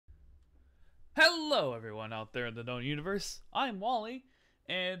Hello everyone out there in the known universe, I'm Wally,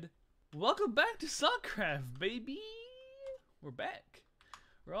 and welcome back to Socraft, baby! We're back.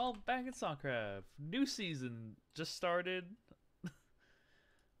 We're all back at Socraft. New season just started.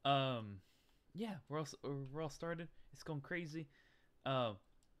 Yeah, we're all started. It's going crazy. The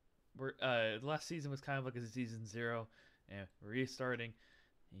last season was kind of like a season 0, and we're restarting.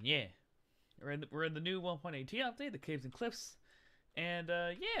 And yeah, we're in the new 1.18 update, the Caves and Cliffs. And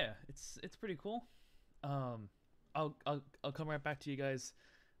yeah, it's pretty cool. I'll come right back to you guys.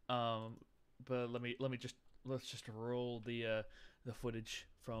 But let's just roll the footage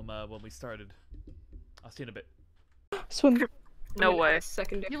from when we started. I'll see you in a bit. Swim. No way.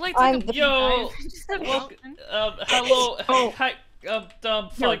 Secondary. You like Yo, welcome. hello. Oh. Hi.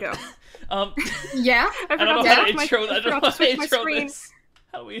 Fuck. Here we go. Yeah? I don't know how to intro. I don't know how to switch my intro screen. this.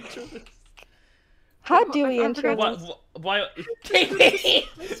 How do we intro this? How do we intro Why? this? Why?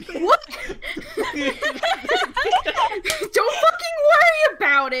 What? Don't fucking worry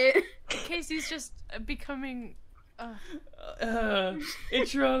about it! Casey's just becoming.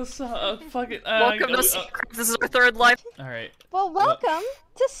 Intro. Fucking. Welcome to Socraft. This is our third life. All right. Well, welcome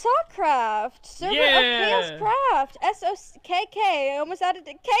to Socraft, server of Chaos Craft, SOCC. I almost added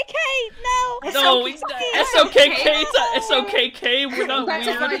it. KK, no! No, SOCK, SOCK. We're not That's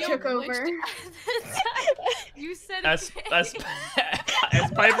weird. what I took over. You said As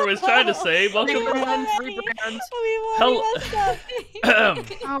Piper was trying to say, welcome. Hello.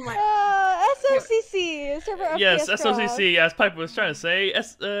 Oh my. SOCC, server of Yes, Chaos Craft. SOCC. As Piper was trying to say,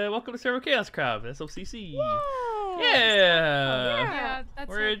 welcome to server Chaos Craft, SOCC. Yeah. Yeah, that's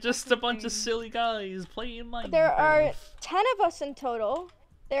We're just a bunch of silly guys playing Minecraft. There are 10 of us in total.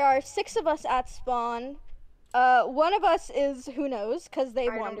 There are 6 of us at spawn. One of us is who knows, because they I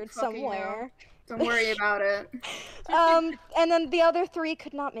don't wandered fucking somewhere. Don't worry about it. And then the other 3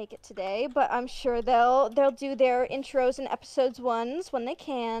 could not make it today, but I'm sure they'll do their intros and episodes 1s when they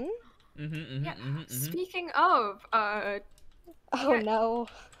can. Speaking of, Oh Yeah. no.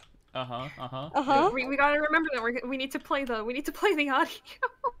 we gotta remember that we need to play the audio.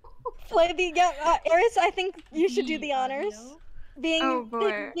 Play the Eris, I think you should do the honors. Being Oh,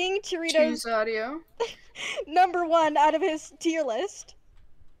 boy. being Chirito's Choose audio. number 1 out of his tier list.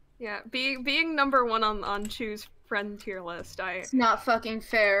 Yeah, being number 1 on Choose Friend tier list. It's not fucking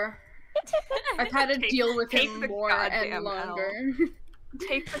fair. I've had to deal with take him the more and goddamn longer.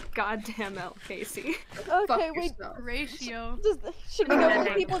 Take the goddamn L, Casey. Okay, Fuck wait. yourself. ratio. Should we go over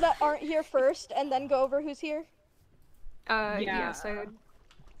Okay. people that aren't here first, and then go over who's here? Yes, Yeah.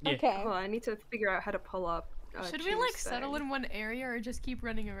 Okay. hold on, I need to figure out how to pull up. Should we like settle in one area or just keep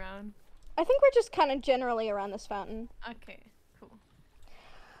running around? I think we're just kind of generally around this fountain. Okay, cool.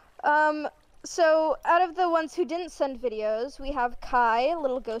 So out of the ones who didn't send videos, we have Kai,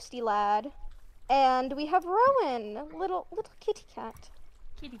 little ghosty lad, and we have Rowan, little kitty cat.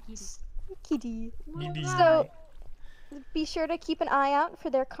 Kitty. So be sure to keep an eye out for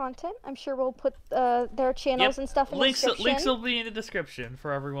their content. I'm sure we'll put their channels and stuff in the description. Links will be in the description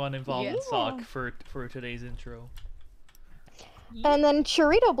for everyone involved in Yeah. SOCC for today's intro. And then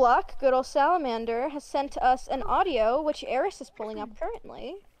Chorito Block, good old salamander, has sent us an audio, which Eris is pulling up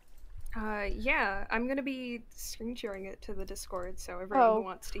currently. Yeah, I'm gonna be screen sharing it to the Discord so everyone who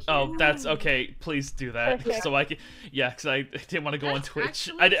wants to hear. Oh, that's okay. Please do that, Perfect. so I can. Yeah, because I didn't want to go on That's Twitch.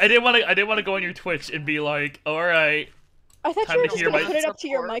 actually- I didn't want to go on your Twitch and be like, all right. I thought Time you were to just hear gonna my put it up to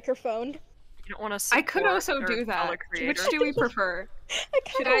your support. microphone. You don't want to. I could also do that. Which do we prefer?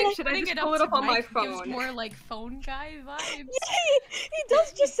 Should I Should I just pull it up on my Gives phone? more like phone guy vibes. Yeah, he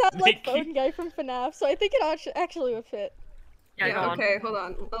does just sound like Mickey. Phone Guy from FNAF, so I think it actually would fit. Yeah, okay, hold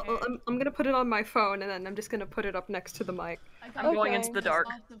on. I'm gonna put it on my phone and then I'm just gonna put it up next to the mic. I'm going into the dark.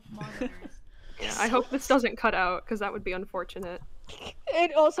 Yeah, I hope this doesn't cut out because that would be unfortunate.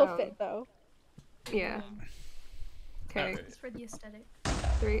 It also fit though. Yeah. Okay. It's for the aesthetic.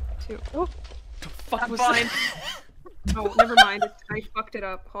 3, 2. Oh, Fuck was fine. Oh, never mind. I fucked it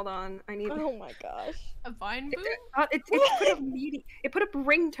up. Hold on. I need. oh my gosh. A vine boom? It put up media. It put up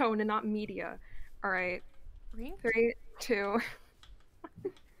ringtone and not media. All right. Ring? 3, 2. Howdy.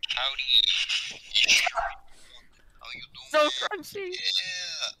 Yeah. How you doing? So crunchy.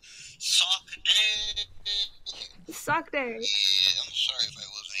 Yeah. Soccer day. Sock day. Yeah, I'm sorry if I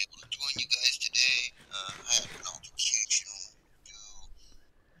wasn't able to join you guys today. I had an altercation to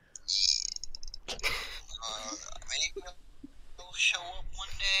do. Maybe I'll show up one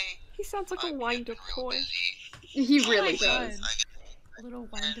day. He sounds like a I've been wind-up real toy. busy. He really my God. does. A little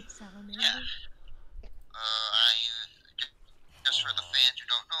wind-up salamander. Just for the fans who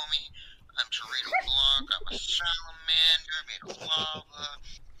don't know me, I'm Chorito Block. I'm a salamander made of lava.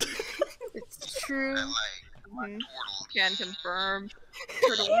 It's True. I like my Mhm. portal. Can confirm.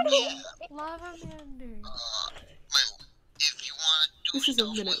 Lava Mander. Well, if you want to do This is a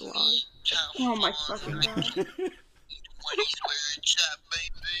stuff minute with long. me, have Oh my fun. fucking god. 20s where it's at,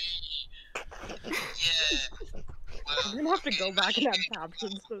 baby. Yeah. Well, I'm gonna have to go back and add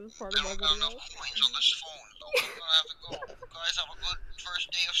captions to this part of I my don't got video. enough points on this phone, so I'm gonna have to go. You guys have a good first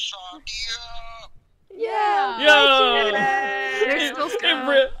day of SOCC. Yeah. There's still I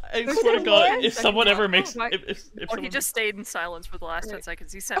swear to God, more? if someone ever makes, What? if Oh, he someone, just stayed in silence for the last 10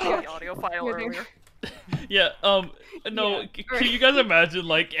 seconds. He sent me the audio file Yeah, there- earlier. yeah, no, Yeah. can you guys imagine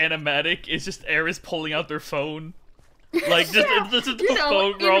like animatic is just Eris pulling out their phone, like just this is the You know,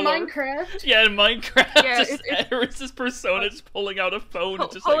 phone in roller. Minecraft. Yeah, in Minecraft, Yeah, just it- Eris's persona just pulling out a phone, and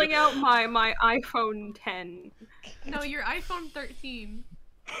just Pulling like, out my iPhone 10. No, your iPhone 13.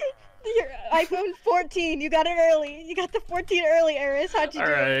 Your iPhone 14. You got it early. You got the 14 early, Eris. How'd you all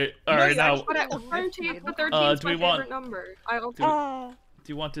do? right, now, But I'm trying to take the 13 do is my we want- favorite number. I'll do- Ah.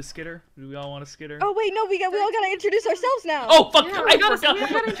 do you want to skitter? Do we all want to skitter? Oh wait, no, we all gotta introduce ourselves now. Oh fuck! Yeah, I gotta forgot.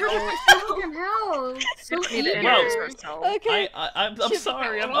 introduce Fucking hell. So We need to eager. introduce ourselves. Okay. I'm Should-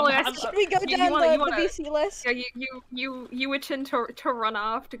 sorry. I'm Well, yes, Should we go you down wanna- you the wanna- VC list? Yeah, you itching to run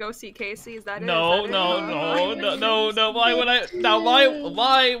off to go see Casey? Is that it? no, Is that no, it? no, no, no, no. Why would I? Now, why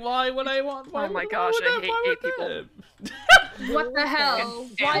would I want? Why Oh my would- gosh, why I would hate why gay would people. that? What the hell?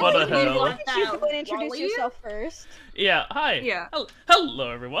 Why What would the you hell? want You that? go and introduce Wally? yourself first. Yeah, hi. Yeah. Hello,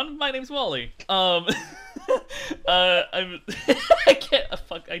 everyone. My name's Wally. I'm. I can't.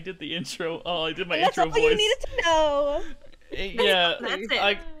 Fuck. I did the intro. Oh, I did my And that's intro all you voice. needed to know. Yeah. That's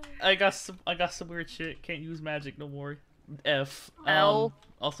it. I got some weird shit. Can't use magic no more. F. L.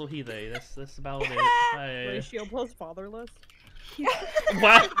 Also he they. That's about it. Hi. Ratio plus fatherless.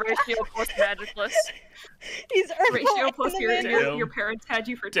 Wow. Ratio plus magicless. He's Ratio Earl plus and your, Amanda. Damn. your parents had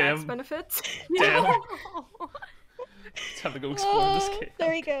you for tax Damn. benefits. Damn. It's time to go explore this Oh, kid.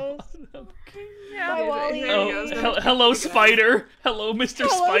 there he goes. Yeah. Bye, Wally. There he goes. Hello, Spider. Hello, Mr.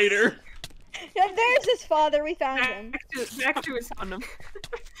 Hello, Spider. Yeah, there's his father. We found him. Back to his father.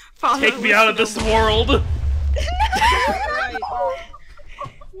 Take me out of this world.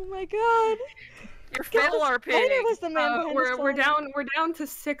 Oh my god. Your fail RP. Spider was the man behind this We're phone. down to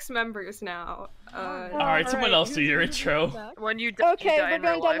 6 members now. All right, someone Alright. else do your intro. When you die, Okay, you die we're in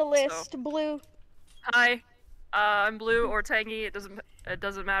going real down the life, list. Blue. So. Hi, I'm Blue or Tangy. It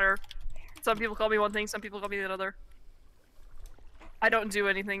doesn't matter. Some people call me one thing, some people call me another. I don't do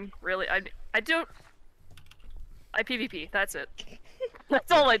anything really. I PvP. That's it.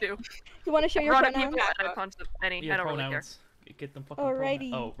 That's all I do. You want to show your Run at pronouns? people and I punch them. I Yeah, don't really care. pronouns. Get them fucking Alrighty.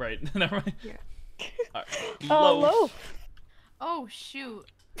 pronouns. Oh, right. Never mind. Yeah. Alright. Loaf. Oh shoot.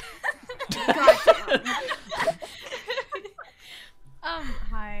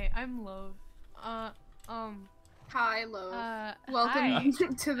 Hi, I'm Loaf. Hi, Lo. Hi.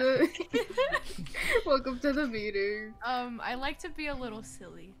 Welcome to the welcome to the meeting. I like to be a little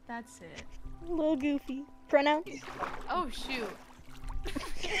silly. That's it. A little goofy. Pronouns? Oh shoot.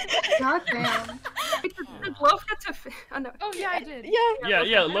 God damn. Did Loaf get to no. Oh yeah, I did. Yeah.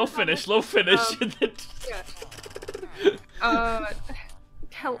 Yeah, low finish. Hello.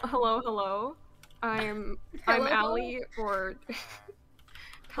 I'm Hello? Allie or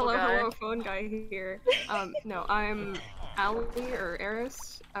hello, guy. hello, phone guy here. No, I'm Allie or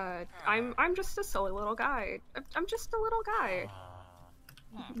Eris. I'm just a silly little guy. I'm just a little guy.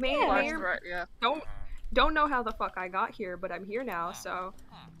 May That's or right, yeah. don't know how the fuck I got here, but I'm here now, so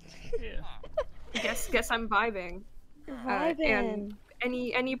Yeah. guess I'm vibing. Vibing. And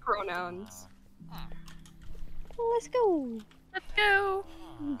any pronouns. Let's go. Let's go.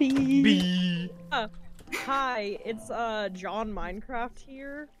 B. B. Hi, it's John Minecraft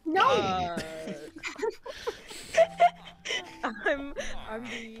here. No. I'm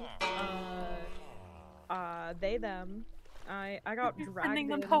the they them. I got dragged sending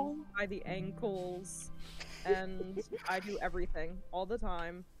them in home. by the ankles, and I do everything all the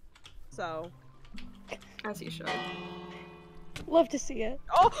time. So As you should. Love to see it.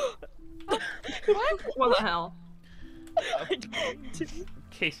 oh, What the hell?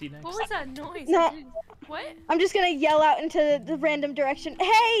 Casey next. What was that noise? No. I didn't- What? I'm just gonna yell out into the random direction.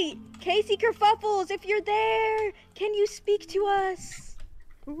 Hey, Casey Kerfuffles, if you're there, can you speak to us?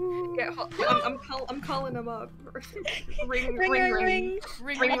 Yeah, I'm calling him up. ring, Ring, ring, ring.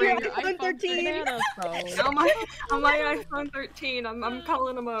 Ring, Ring, ring, ring. your iPhone 13. banana phone. On my iPhone 13, I'm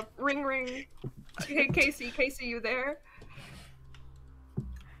calling him up. Ring, ring. Hey, Casey, you there?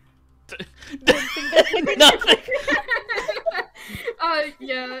 Nothing.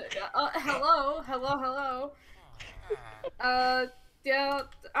 Yeah. Hello.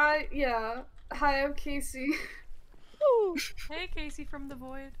 Yeah. Hi, I'm Casey. Ooh. Hey, Casey from the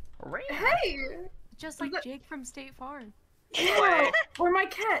Void. Hey! Just like Jake from State Farm. Yeah, or my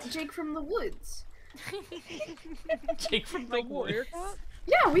cat, Jake from the woods. Jake from the Like warrior woods. cat?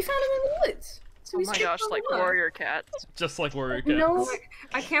 Yeah, we found him in the woods. So Oh he's my Jake gosh, from the like woods. warrior cat. Just like warrior cat. No,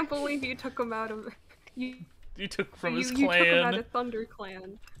 I can't believe you took him out of you. You took from you, his you took him out clan. of Thunder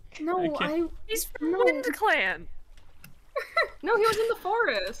Clan. no, Okay. He's from No. Wind Clan. No, he was in the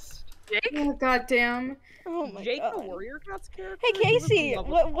forest. Jake? Oh goddamn. Oh my Jake god. the warrior cat's character? Hey He was Casey,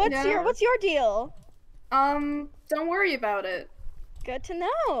 lovely. Yeah. what's your deal? Don't worry about it. Good to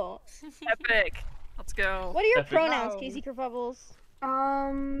know. Epic. Let's go. What are your Epic. pronouns, Wow. Casey Kerfuffles?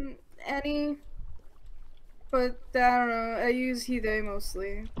 Any. But I don't know. I use he they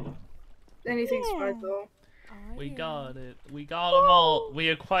mostly. Anything's Yeah. fine though. We got it. We got them all. We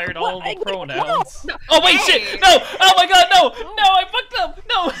acquired all What? the pronouns. No. Oh wait, Hey! shit! No! Oh my god, no! No, I fucked up!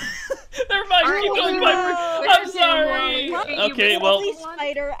 No! Never mind, Alright, keep going, no. Piper. Where's I'm your sorry! wallet? Okay, You well,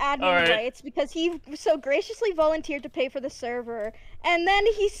 Wallespider admin Alright. rights because he so graciously volunteered to pay for the server, and then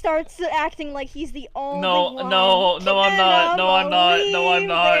he starts acting like he's the only no, one. no, no, I'm And not. No, I'm not. No, I'm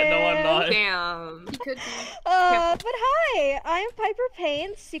not. No, I'm leaving. not. Damn. He could be. But hi, I'm Piper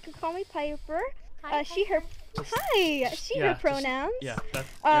Paints. You can call me Piper. She, her. Hi, she, Yeah, her just- pronouns. Yeah, that's.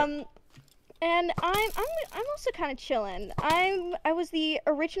 Yeah. And I'm also kind of chilling. I was the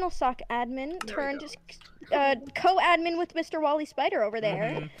original Sock admin There we turned go. co-admin with Mr. Spider over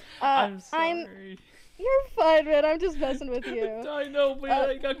there. Mhm. I'm I'm sorry. You're fine, man. I'm just messing with you. I know, but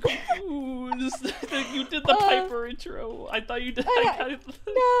I got confused. You did the Piper intro. I thought you did. I got it.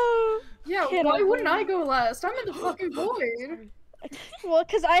 No. Yeah, Kid, why I'm wouldn't I sorry. go last? I'm in the fucking void. Well,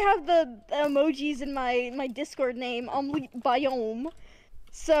 cause I have the emojis in my Discord name, Biome.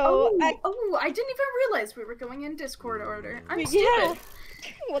 So I didn't even realize we were going in Discord order. I'm yeah. stupid.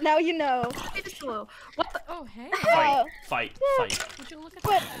 Well, now you know. Wait just a little. What the? Oh, hey. Fight. yeah. Fight. Would you look at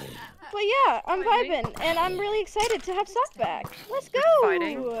But that? but yeah, I'm Fighting. vibing, and I'm really excited to have Sock back. Let's go.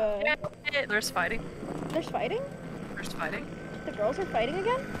 Fighting. Yeah, there's fighting. There's fighting. There's fighting. The girls are fighting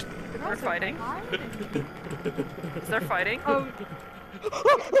again. They're fighting. Is there fighting?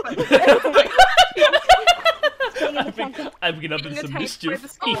 Staying in the fountain. I'm getting up in Being some attacked by mischief.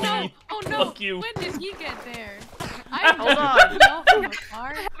 the Oh no! Oh no! Fuck you. When did he get there? I'm Hold just on. no from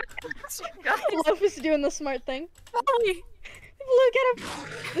afar. Guys, Love is doing the smart thing. Wally. Blue, get him.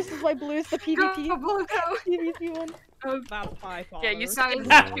 This is why Blue is the PvP. Go, go, go. PvP one. That's my fault. Yeah, you Guys,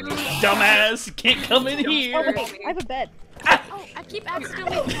 Dumbass, you can't come in Oh here. wait, I have a bed. Oh, I keep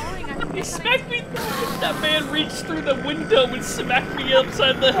accidentally falling. I He forget that smacked me. That man reached through the window and smacked me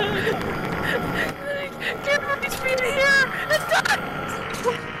upside the head. Get reach me to here. It's done.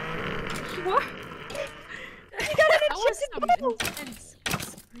 What? You got an that was enchanted some bow. intense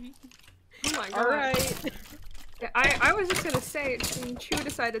scream. Oh my god. Alright. Yeah, I was just gonna say, Chew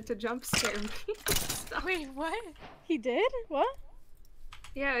decided to jump scare me. Stop. Wait, what? He did? What?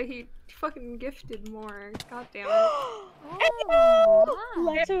 Yeah, he fucking gifted more. God damn it. Oh, wow.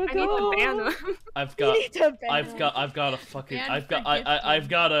 Let's I need go. to ban him. I've You got. need to ban I've him. got a fucking. Ban I've got. for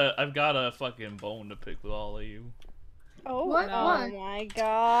I've got a fucking bone to pick with all of you. Oh, What? oh What? my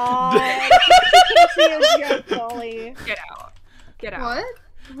god. Casey is your bully. Get out. Get out. What?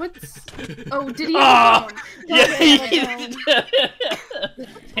 What's? Oh, did he? Ah! Don't Yeah.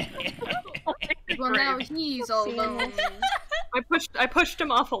 Well, now he's all Seeing alone. I pushed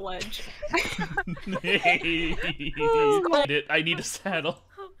him off a ledge. I need a saddle.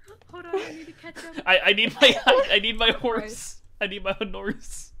 Hold on, I need to catch up. I need my horse. I need my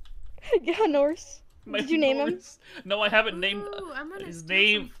horse. Yeah, Norse. My Did you name him? horse. No, I haven't named Ooh, I'm gonna his steal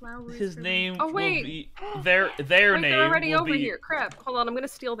name. some flowers His from name Oh, will wait. be their Wait, name they're already will over be. here. Crap. Hold on, I'm gonna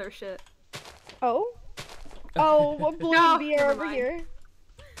steal their shit. Oh? Oh, what blue No, beer never over mind. here?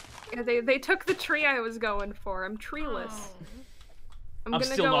 Yeah, they took the tree I was going for. I'm treeless. Oh. I'm I'm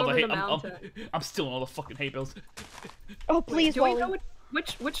gonna stealing go all the over hay. the mountain. I'm stealing all the fucking hay bales. Oh, Wait, please, do we Wally. know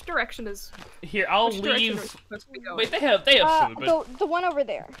which direction is? Here, I'll Which direction are we leave. supposed to be going? Wait, they have food, but the one over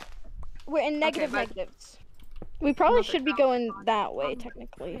there. We're in negative but- negatives. We probably Mother should be God. going that way,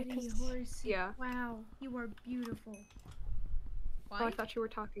 technically. Pretty 'cause- horsey. Yeah. Wow, you are beautiful. Oh, I Why? thought you were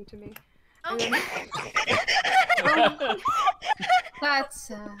talking to me. Oh. That's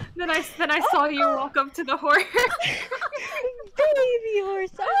Then I saw you walk up to the horse. Baby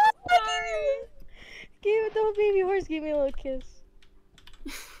horse. Oh, the baby horse gave me a little kiss.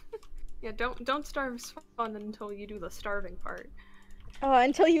 Yeah, don't starve fun until you do the starving part.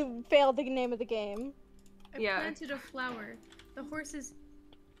 Until you fail the name of the game. I Yeah. planted a flower. The horse is.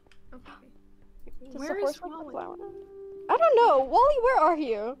 Okay. Does Where the horse is like the Walle? flower? I don't know. Wally, where are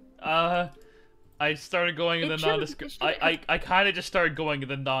you? I started going in the It should've- nondescript. it should've- I kind of just started going in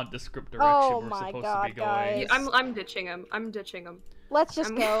the nondescript direction Oh we're my supposed God, to be going. guys. I'm ditching him. I'm ditching him. Let's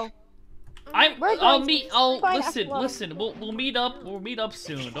just I'm- go. I'll going meet. to I'll find listen. F1. Listen. We'll meet up. We'll meet up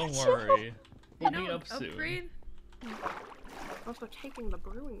soon. Don't worry. We'll meet up soon. Upgrade? Also taking the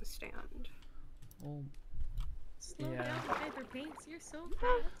brewing stand. Oh, Slow Yeah. down, Panther Paints. You're so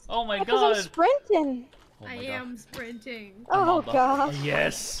fast. oh my Because I'm God. sprinting. Oh my I God. am sprinting. I'm Oh on the- gosh.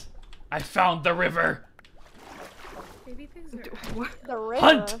 Yes. I found the river. Baby pigs are. What? The river.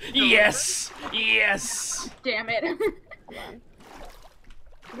 Hunt. Yes. Yes. Damn it.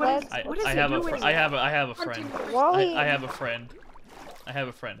 What is, Let's- what is I it have doing? a. I have a friend. Wally. I have a friend. I have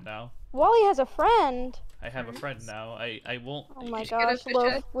a friend now. Wally has a friend. I have a friend now. I won't. Oh my Did you get a gosh, fish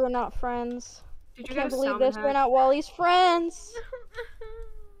Loaf, head? we're not friends. Did I you can't get a believe salmon this. head? We're not Wally's friends.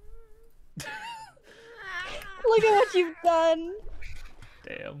 Look at what you've done.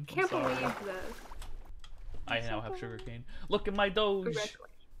 Damn. I'm Can't sorry. believe this. I now have sugarcane. Look at my Doge. Congratulations.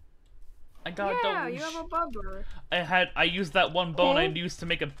 I got Yeah, Doge. you have a bubber. I used that one bone I Okay. used to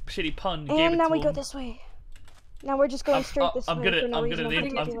make a shitty pun. Gave And it now to we go him. this way. Now we're just going I'm- straight this I'm way gonna- for no I'm reason. gonna in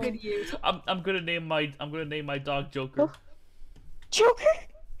name- Putting it to particular. good use. I'm gonna name my dog Joker. Oh. Joker?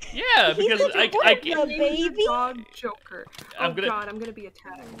 Yeah, He's because the I Joker. can't. The Name your baby? dog Joker. I'm Oh gonna- god, I'm gonna be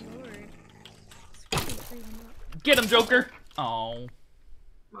attacked. Lord. Screw him up. Get him, Joker. Oh,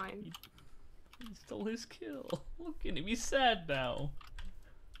 Mine. he stole his kill. Look at him. He's sad now.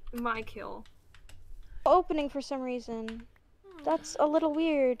 My kill. Opening for some reason. That's a little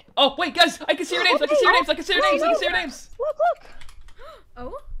weird. Oh wait, guys! I can see your names. I can see your names. I can see your names. I can see your names. Look, look.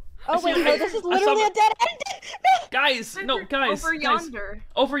 Oh? Oh see wait, your no, names. this is I saw literally the- a dead end. No. Guys, no, guys, Over guys, yonder.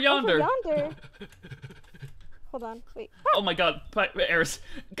 over yonder. Over yonder. Hold on, wait. Oh my God, Eris.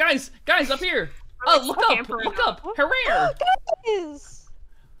 Guys, up here. Oh, like look up, scampering look up. up. Hooray! Guys!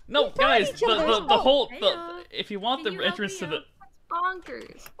 No, We found guys, each the other. whole, Heyo. if you want Can the you help entrance me to the, out?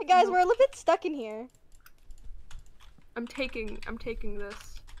 Bonkers. Hey, guys, we're a little bit stuck in here. I'm taking this.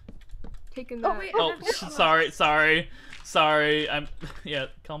 Taking Oh, that. wait, oh, I have sorry, I'm, yeah,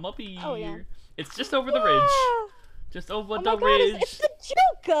 come up here. Oh, yeah. It's just over the ridge. Ah! Just over Oh the my god, ridge. it's the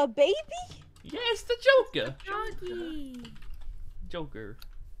Joker, baby! Yeah, it's the Joker. Doggy. Joker.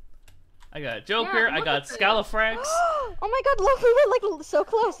 I got Joker, I look got at this. Scalafrax. Oh my god, look, we were like so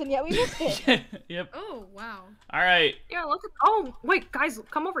close and yet we missed it. Yep. Oh, wow. Alright. Yeah, look at. Oh, wait, guys,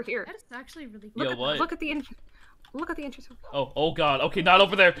 come over here. That is actually really Yo, cool. what? Look at the Look at the entrance. Oh God. Okay, not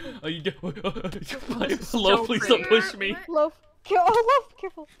over there. Oh, you do. Hello, please don't push me. What? Loaf. Oh, Loaf,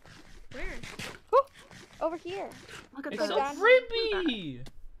 careful. Where? Oh, over here. Look at It's the so down. creepy.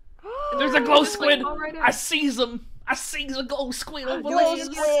 There's a glow Just, like, squid. fall right in. I sees him. I sees a glow squid over Do Glow you there.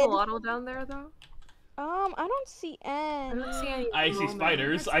 see squid. Axolotl down there though? I don't see I any. don't see any. I see moment.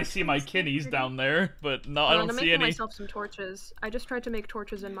 spiders. I see my kitties down there, but no, I Hold on, don't I'm see making any. myself some torches. I just tried to make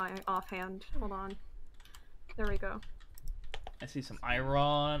torches in my offhand. Hold on. There we go. I see some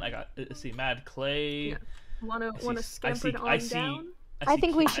iron. I see mad clay. Yeah. Wanna I scamper I on down? I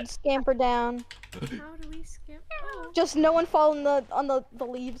think we should scamper down. How do we skip? Oh. Just no one fall on the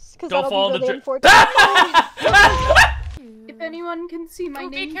leaves, because Don't that'll fall be in the really dri- unfortunate. If anyone can see my Oh,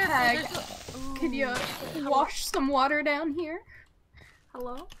 be name careful, tag, there's can you wash some water down here?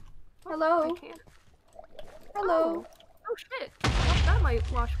 Hello? Hello? I can't. Hello? Oh shit! That might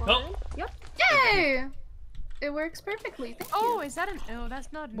wash water. Oh. Yep. Yay! It works perfectly. Thank Oh, you. is that an? Oh,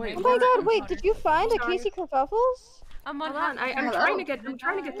 that's not. An Wait, Oh my god, wait, did you find a Sorry. Casey Kerfuffles? I'm on. Hold on. I'm Hello? trying to get. I'm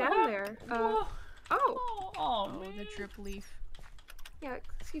trying to get down there. Oh. Oh, Oh, man. the drip leaf. Yeah.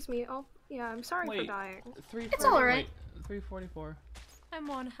 Excuse me. Oh. Yeah. I'm sorry for Wait. dying. It's alright. 344. I'm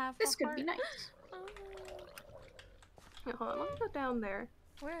on half. This a could heart. be nice. Oh. Yeah, hold on. Let me go down there.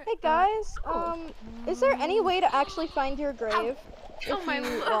 Where? Hey guys, is there any way to actually find your grave? Oh If my you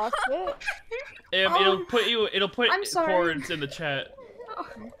lord. lost it? It'll put you. It'll put I'm sorry. chords in the chat.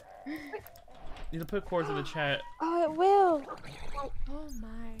 It'll put chords in the chat. Oh, it will. Oh my.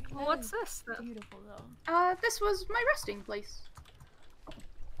 Well, that what's is this then? Beautiful though. This was my resting place.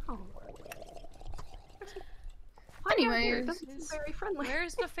 Oh. Anyways, Anyways, this is very friendly.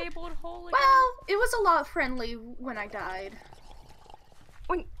 Where's the fabled hole again? well, it was a lot friendly when I died.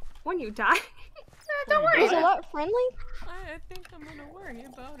 When you die. Don't you worry. Is it a lot friendly? I think I'm gonna worry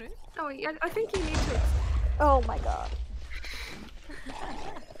about it. Oh yeah. I think you need to. Oh my god.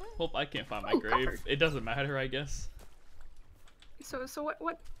 Hope I can't find my Oh, grave. covered. It doesn't matter, I guess. So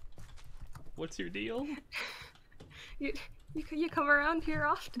what? What's your deal? You come around here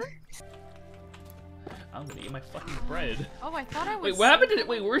often? I'm gonna eat my fucking bread. Oh, I thought I was. Wait, what happened to?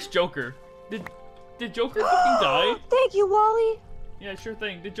 Wait, where's Joker? Did Joker fucking die? Thank you, Wally. Yeah, sure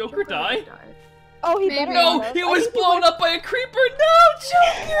thing. Did Joker die? Oh, he Maybe. better No, not have. he I was think blown up by a creeper. No,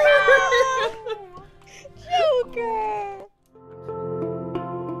 Joker! Joker!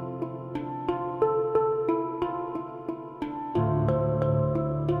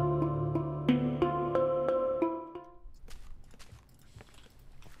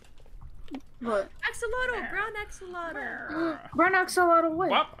 What? Axolotl, brown axolotl. Brown axolotl away.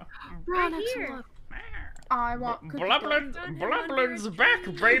 Wop. Brown Right here. axolotl. I want cookie dough. Blublin's back,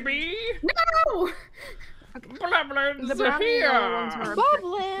 baby. No! Blublin's The brown and yellow ones here. are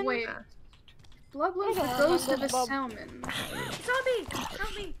Boblin! Wait. Blublin's I the don't ghost of remember a Bub- salmon. Zombie,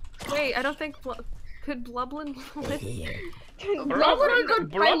 help me. Wait, I don't think could Blublin live? Blublin got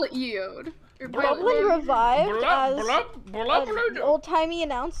Blub- pilot EO'd. Or pilot Boblin EO'd. revived as Blubblin. an old-timey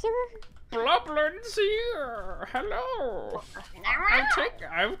announcer? Blublin's here. Hello.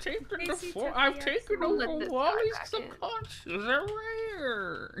 I've taken the Casey for took I've the taken I'll let over this guy Wally's back in. subconscious.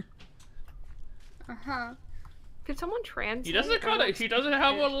 Aware. Uh-huh. Could someone translate? He doesn't or, kind like, of. He doesn't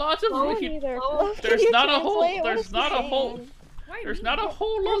have a lot of. Me He, neither. oh, Can there's you not a whole. translate? What There's is not he a whole. saying? Why There's me? not a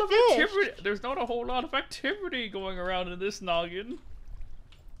whole lot of fish. activity. There's not a whole lot of activity going around in this noggin.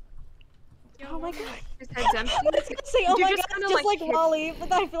 Oh my god. His head's empty. I was gonna say, oh you my just god, kinda, just like, like hit- Wally,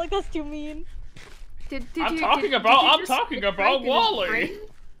 but I feel like that's too mean. Did I'm you, talking did about. you I'm just talking hit about Frank in his Wally. brain?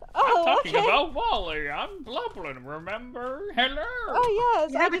 I'm Oh, talking okay. about Wally. I'm Blublin. Remember? Hello. Oh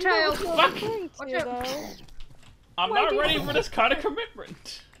yes, You I have a didn't know child. what you were Fuck. referring to, Watch out. though. I'm Why not do you- ready for this kind of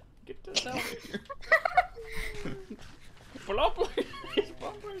commitment. Get this out of here. Blublin is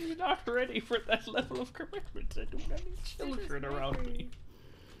not ready for that level of commitment. I do not need children around me.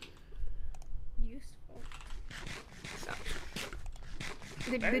 Useful.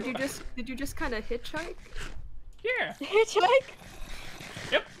 Did you just kind of hitchhike? Yeah. Hitchhike?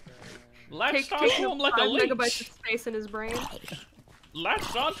 Yep. Latched Take onto him like a 5 megabytes leech. of space in his brain.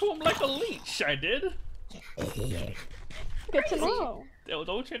 Latched onto him like a leech. I did. Good to know. Oh,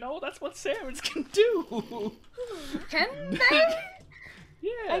 don't you know? That's what salmons can do. Can they?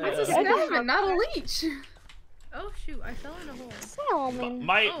 Yeah. It's a salmon, not a leech. Oh shoot, I fell in a hole. Salmon.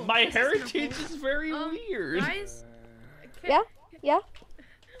 My Oh, my this isn't a heritage hole. is very weird. Guys, Yeah? Yeah?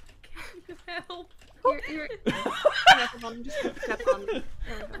 can you help? You're step on him, just step on him. There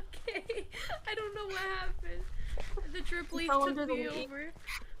we go. Okay, I don't know what happened. The drip leaf fell took under the me leaf. over.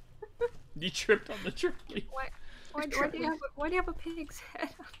 You tripped on the tree. Why do you have a pig's head?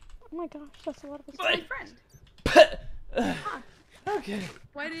 Oh my gosh, that's a lot of My friend. Okay.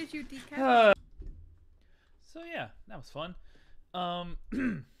 Why did you decapitate? So yeah, that was fun.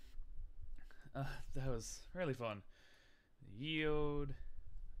 That was really fun. The Geode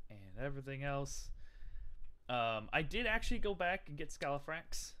and everything else. I did actually go back and get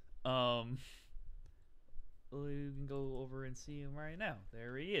Scalifrax. You can go over and see him right now.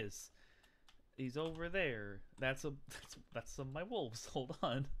 There he is. He's over there. That's some of my wolves. Hold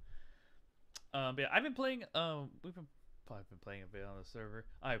on. But yeah, I've been playing. We've been probably been playing a bit on the server.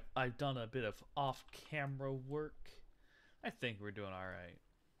 I've done a bit of off-camera work. I think we're doing all right.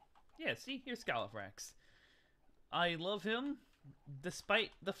 Yeah, see, here's Scalifrax. I love him,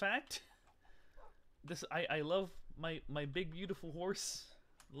 despite the fact. I love my big beautiful horse.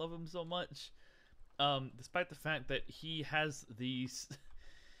 Love him so much. Despite the fact that he has these.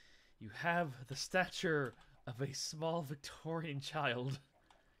 You have the stature of a small Victorian child.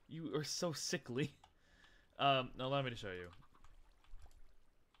 You are so sickly. Now allow me to show you.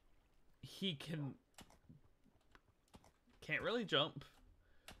 He can't really jump.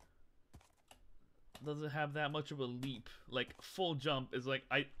 Doesn't have that much of a leap. Like full jump is like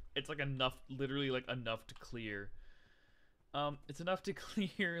it's like enough, literally like enough to clear. It's enough to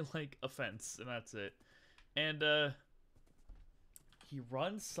clear like a fence, and that's it. And he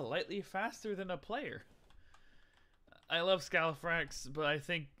runs slightly faster than a player. I love Scalifrax, but I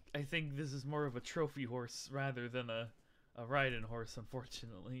think this is more of a trophy horse rather than a ride-in horse,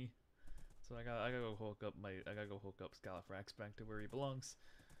 unfortunately. So I gotta go hook up Scalifrax back to where he belongs.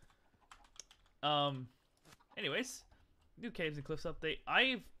 Anyways, new caves and cliffs update.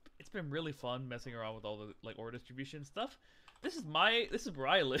 It's been really fun messing around with all the like ore distribution stuff. This is where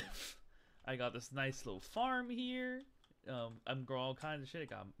I live. I got this nice little farm here. I'm growing all kinds of shit. I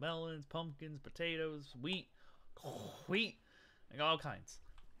got melons, pumpkins, potatoes, wheat, I got all kinds.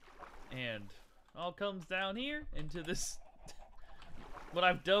 And all comes down here into this, what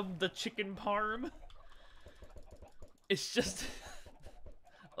I've dubbed the chicken farm. It's just,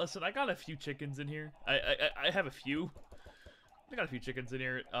 listen, I got a few chickens in here. I have a few. I got a few chickens in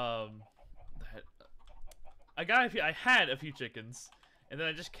here. I had a few chickens, and then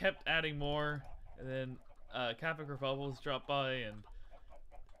I just kept adding more, and then Catholic Rebels dropped by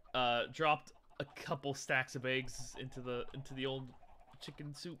and dropped a couple stacks of eggs into the old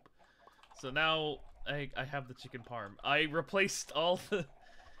chicken soup. So now I have the chicken parm. I replaced all the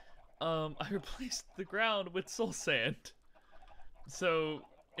I replaced the ground with soul sand. So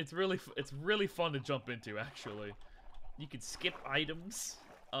it's really fun to jump into, actually. You can skip items,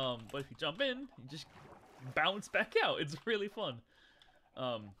 but if you jump in, you just bounce back out. It's really fun.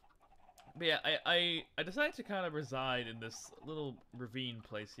 But yeah, I decided to kind of reside in this little ravine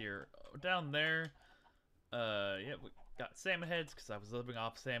place here. Down there, yeah, we got salmon heads, because I was living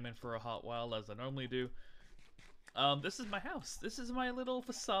off salmon for a hot while, as I normally do. This is my house. This is my little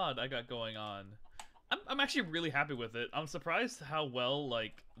facade I got going on. I'm actually really happy with it. I'm surprised how well,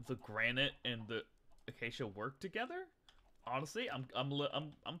 like, the granite and the acacia work together. Honestly, I'm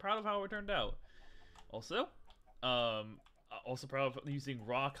proud of how it turned out. Also, also proud of using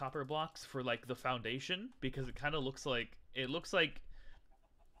raw copper blocks for, like, the foundation, because it kind of looks like it looks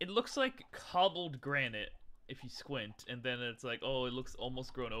like cobbled granite if you squint, and then it's like, oh, it looks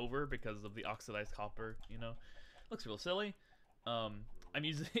almost grown over because of the oxidized copper, you know. Looks real silly. I'm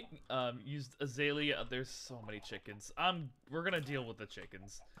using used azalea. There's so many chickens. We're gonna deal with the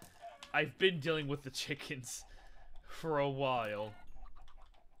chickens. I've been dealing with the chickens for a while.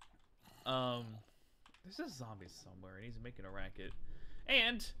 There's a zombie somewhere and he's making a racket.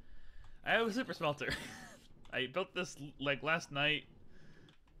 And I have a super smelter. I built this like last night.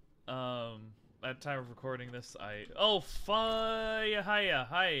 At the time of recording this, hi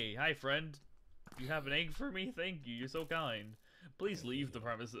friend. You have an egg for me? Thank you. You're so kind. Please leave the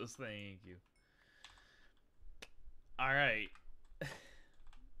premises. Thank you. All right.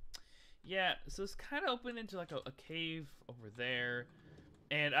 Yeah, so it's kind of open into like a cave over there,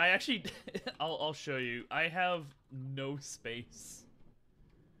 and I actually, I'll show you. I have no space.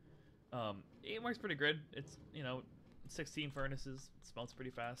 It works pretty good. It's 16 furnaces. It smells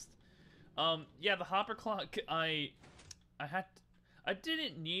pretty fast. Yeah, the hopper clock. I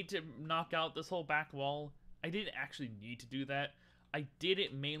didn't need to knock out this whole back wall. I didn't actually need to do that. I did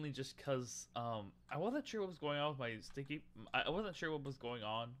it mainly just because I wasn't sure what was going on with my sticky. I wasn't sure what was going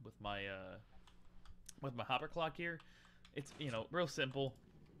on with my hopper clock here. It's real simple.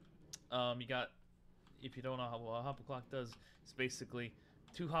 You got, if you don't know what a hopper clock does, it's basically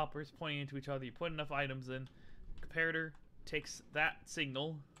two hoppers pointing into each other. You put enough items in, comparator takes that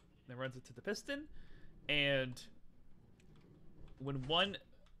signal, then runs it to the piston, and when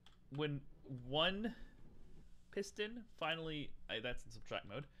one piston finally, that's in subtract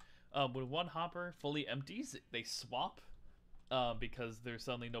mode, when one hopper fully empties, they swap, because there's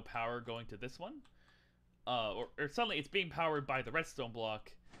suddenly no power going to this one, or suddenly it's being powered by the redstone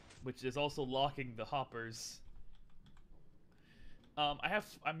block, which is also locking the hoppers.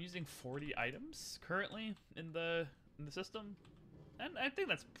 I'm using 40 items currently in the system, and I think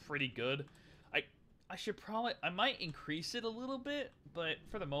that's pretty good. I might increase it a little bit, but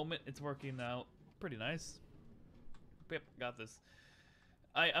for the moment it's working out pretty nice. Yep, got this.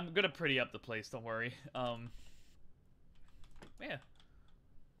 I'm gonna pretty up the place, don't worry. Yeah,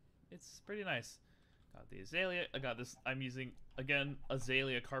 it's pretty nice. Got the azalea. I got this. I'm using again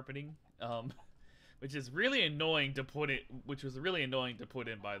azalea carpeting, which is really annoying to put it. Which was really annoying to put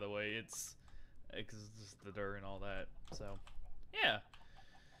in, by the way. It's just the dirt and all that. So, yeah.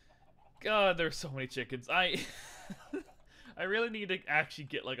 God, there's so many chickens. I really need to actually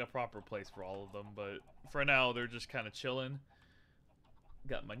get like a proper place for all of them, but for now they're just kind of chilling.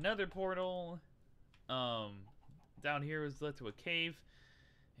 Got my nether portal. Down here is led to a cave,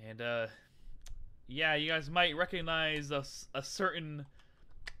 and yeah, you guys might recognize a certain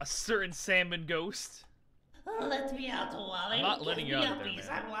salmon ghost. Let me out, Walle. I'm not letting you out of there, Please,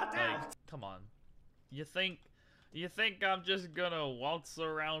 man. I want out. Come on. You think I'm just gonna waltz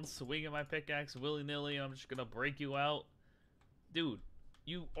around swinging my pickaxe willy-nilly and I'm just gonna break you out? Dude,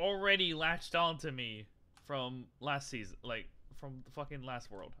 you already latched onto me from last season, like, from the fucking last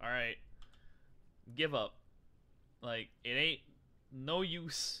world, alright? Give up. Like, it ain't no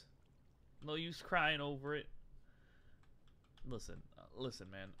use crying over it. Listen,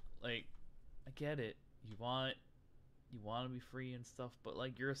 man, like, I get it. You want to be free and stuff, but,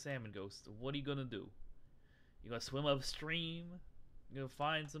 like, you're a salmon ghost. What are you gonna do? You gonna swim upstream? You gonna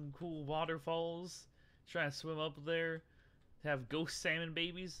find some cool waterfalls? Try to swim up there? Have ghost salmon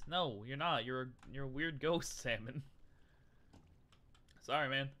babies? No, you're not. You're a weird ghost salmon. Sorry,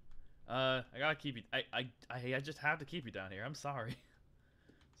 man. I gotta keep you. I just have to keep you down here. I'm sorry.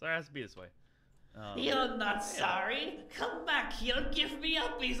 Sorry, it has to be this way. You're not sorry. Come back here. Give me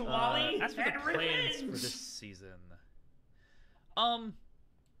uppies, Walle. As for the and plans revenge. for this season,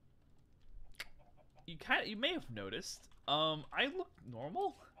 you may have noticed. I look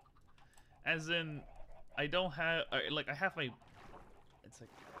normal. As in, I don't have like I have my. It's like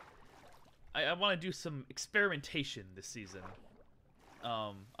I want to do some experimentation this season.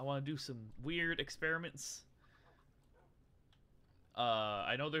 I want to do some weird experiments.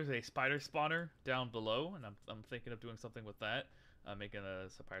 I know there's a spider spawner down below, and I'm thinking of doing something with that, making a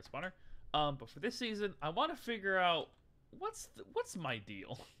spider spawner. But for this season, I want to figure out what's my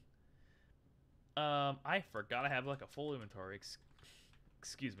deal. I forgot I have like a full inventory.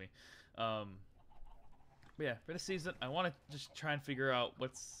 Excuse me. But yeah, for this season, I want to just try and figure out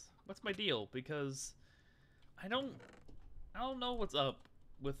what's my deal, because I don't know what's up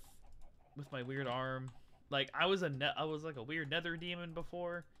with my weird arm. Like I was like a weird nether demon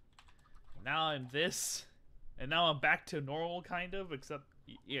before. Now I'm this, and now I'm back to normal kind of, except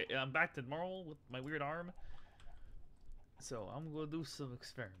yeah, I'm back to normal with my weird arm. So I'm gonna do some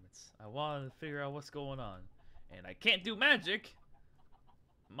experiments. I want to figure out what's going on, and I can't do magic.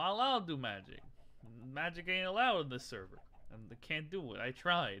 I'm not allowed to do magic. Magic ain't allowed in this server, and I can't do it. I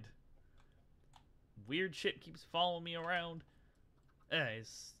tried. Weird shit keeps following me around.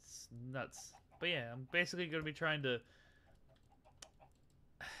 It's nuts. But yeah, I'm basically going to be trying to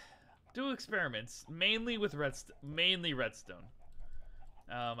do experiments, mainly with redstone.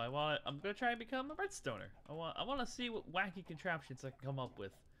 I'm going to try and become a redstoner. I want to see what wacky contraptions I can come up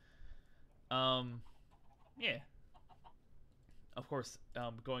with. Yeah. Of course,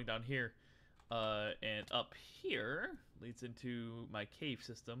 going down here and up here leads into my cave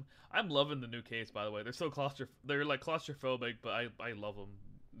system. I'm loving the new caves, by the way. They're so they're like claustrophobic, but I love them.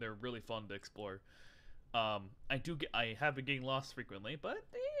 They're really fun to explore. I have been getting lost frequently, but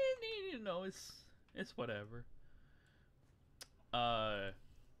you know, it's whatever.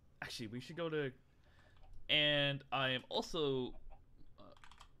 Actually, we should go to, and I am also,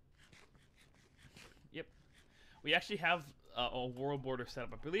 yep, we actually have a world border set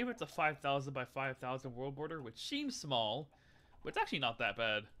up. I believe it's a 5,000 by 5,000 world border, which seems small, but it's actually not that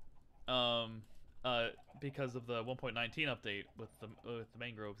bad. Because of the 1.19 update with the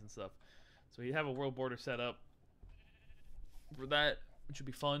mangroves and stuff. So you have a world border set up for that, which would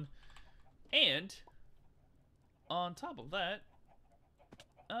be fun. And on top of that,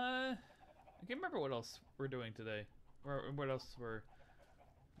 I can't remember what else we're doing today, or what else we're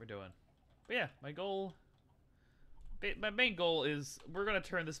doing. But yeah, my main goal is we're gonna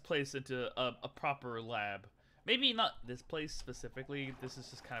turn this place into a proper lab. Maybe not this place specifically. This is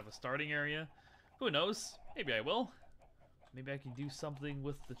just kind of a starting area. Who knows? Maybe I will. Maybe I can do something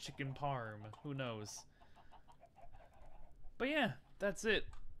with the chicken parm. Who knows? But yeah, that's it.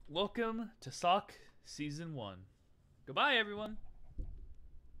 Welcome to SOCC Season 1. Goodbye, everyone.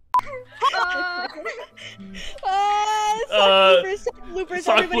 Sock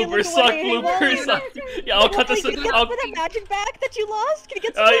bloopers. Yeah, I'll cut this. Can you get that magic back that you lost? Can you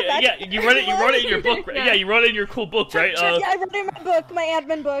get some magic? Yeah, you wrote it in your book, right? Yeah, you wrote it in your cool book, right? Yeah, I wrote it in my book, my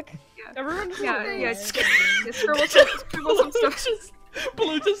admin book. Everyone, yeah, scribble some stuff.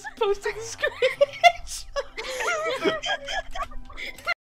 Blue just posted the screen.